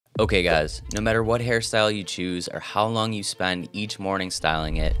Okay guys, no matter what hairstyle you choose or how long you spend each morning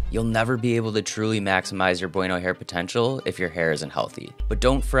styling it, you'll never be able to truly maximize your Bueno hair potential if your hair isn't healthy. But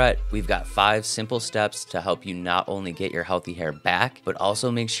don't fret, we've got 5 simple steps to help you not only get your healthy hair back, but also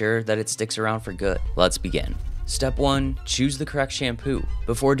make sure that it sticks around for good. Let's begin. Step 1, choose the correct shampoo.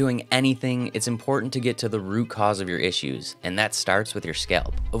 Before doing anything, it's important to get to the root cause of your issues, and that starts with your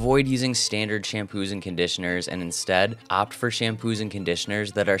scalp. Avoid using standard shampoos and conditioners and instead opt for shampoos and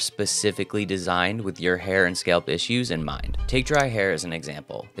conditioners that are specifically designed with your hair and scalp issues in mind. Take dry hair as an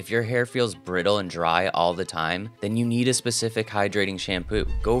example. If your hair feels brittle and dry all the time, then you need a specific hydrating shampoo.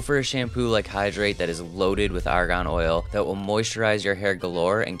 Go for a shampoo like Hydrate that is loaded with argan oil that will moisturize your hair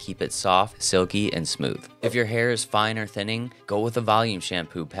galore and keep it soft, silky, and smooth. If your hair is fine or thinning, go with a volume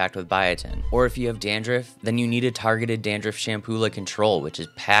shampoo packed with biotin. Or if you have dandruff, then you need a targeted dandruff shampoo like Control, which is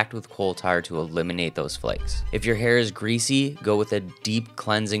packed with coal tar to eliminate those flakes. If your hair is greasy, go with a deep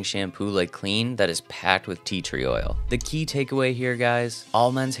cleansing shampoo like Clean that is packed with tea tree oil. The key takeaway here, guys,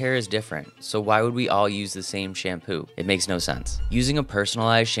 all men's hair is different, so why would we all use the same shampoo? It makes no sense. Using a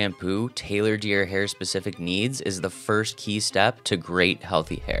personalized shampoo tailored to your hair's specific needs is the first key step to great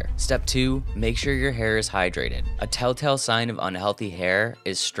healthy hair. Step 2, make sure your hair is hydrated. A telltale sign of unhealthy hair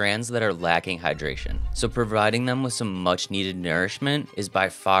is strands that are lacking hydration. So providing them with some much needed nourishment is by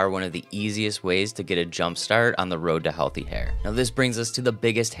far one of the easiest ways to get a jump start on the road to healthy hair. Now this brings us to the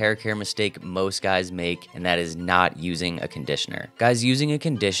biggest hair care mistake most guys make, and that is not using a conditioner. Guys, using a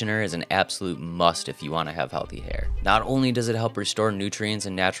conditioner is an absolute must if you want to have healthy hair. Not only does it help restore nutrients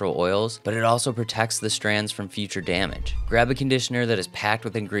and natural oils, but it also protects the strands from future damage. Grab a conditioner that is packed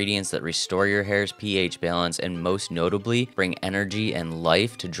with ingredients that restore your hair's pH balance and most notably bring energy and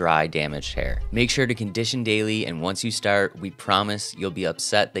life to dry, damaged hair. Make sure to condition daily, and once you start, we promise you'll be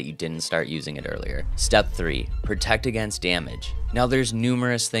upset that you didn't start using it earlier. Step 3, protect against damage. Now there's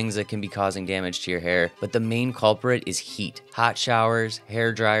numerous things that can be causing damage to your hair, but the main culprit is heat. Hot showers,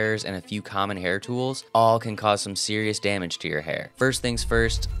 hair dryers, and a few common hair tools all can cause some serious damage to your hair. First things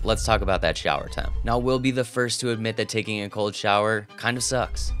first, let's talk about that shower temp. Now we'll be the first to admit that taking a cold shower kind of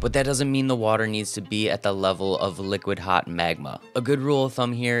sucks, but that doesn't mean the water needs to be at the level of liquid hot magma. A good rule of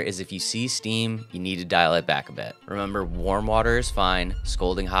thumb here is if you see steam, you need to dial it back a bit. Remember, warm water is fine,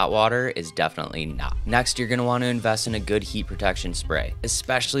 scalding hot water is definitely not. Next, you're going to want to invest in a good heat protection spray,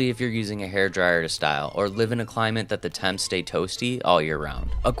 especially if you're using a hair dryer to style or live in a climate that the temps stay toasty all year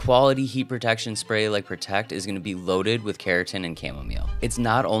round. A quality heat protection spray like Protect is going to be loaded with keratin and chamomile. It's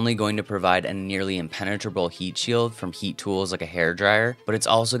not only going to provide a nearly impenetrable heat shield from heat tools like a hair dryer, but it's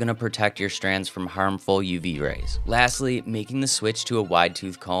also going to protect your strands from harmful UV rays. Lastly, making the switch to a wide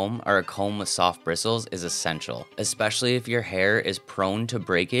tooth comb or a comb with soft bristles is essential, especially if your hair is prone to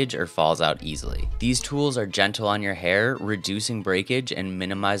breakage or falls out easily. These tools are gentle on your hair, reducing breakage and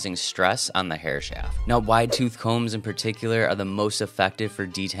minimizing stress on the hair shaft. Now, wide tooth combs in particular are the most effective for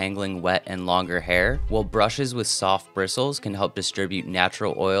detangling wet and longer hair, while brushes with soft bristles can help distribute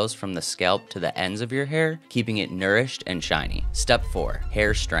natural oils from the scalp to the ends of your hair, keeping it nourished and shiny. Step 4,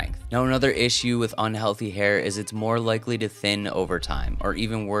 hair strength. Now, another issue with unhealthy hair is it's more likely to thin over time, or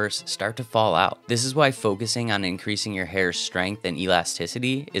even worse, start to fall out. This is why focusing on increasing your hair's strength and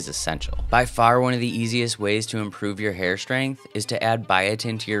elasticity is essential. By far, one of the easiest ways to improve your hair strength is to add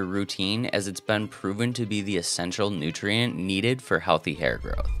biotin to your routine, as it's been proven to be the essential nutrient needed for healthy hair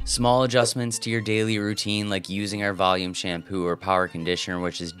growth. Small adjustments to your daily routine, like using our volume shampoo or power conditioner,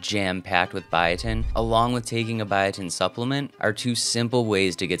 which is jam-packed with biotin, along with taking a biotin supplement, are 2 simple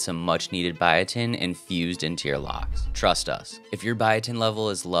ways to get some much-needed biotin infused into your locks. Trust us, if your biotin level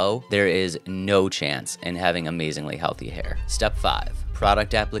is low, there is no chance in having amazingly healthy hair. Step 5,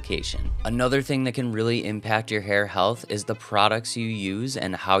 product application. Another thing that can really impact your hair health is the products you use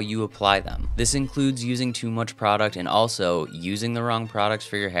and how you apply them. This includes using too much product and also using the wrong products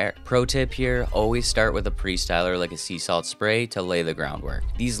for your hair. Pro tip here, always start with a pre-styler like a sea salt spray to lay the groundwork.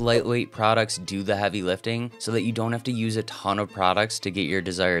 These lightweight products do the heavy lifting so that you don't have to use a ton of products to get your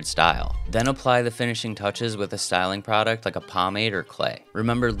desired style. Then apply the finishing touches with a styling product like a pomade or clay.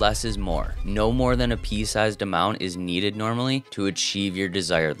 Remember, less is more. No more than a pea-sized amount is needed normally to achieve your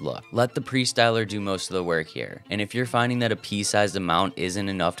desired look. Let the pre-styler do most of the work here, and if you're finding that a pea-sized amount isn't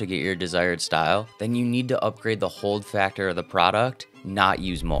enough to get your desired style, then you need to upgrade the hold factor of the product, not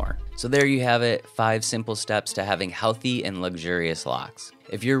use more. So there you have it, 5 simple steps to having healthy and luxurious locks.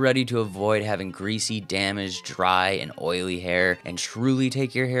 If you're ready to avoid having greasy, damaged, dry, and oily hair and truly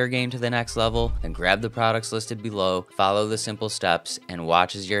take your hair game to the next level, then grab the products listed below, follow the simple steps, and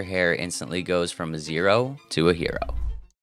watch as your hair instantly goes from a 0 to a hero.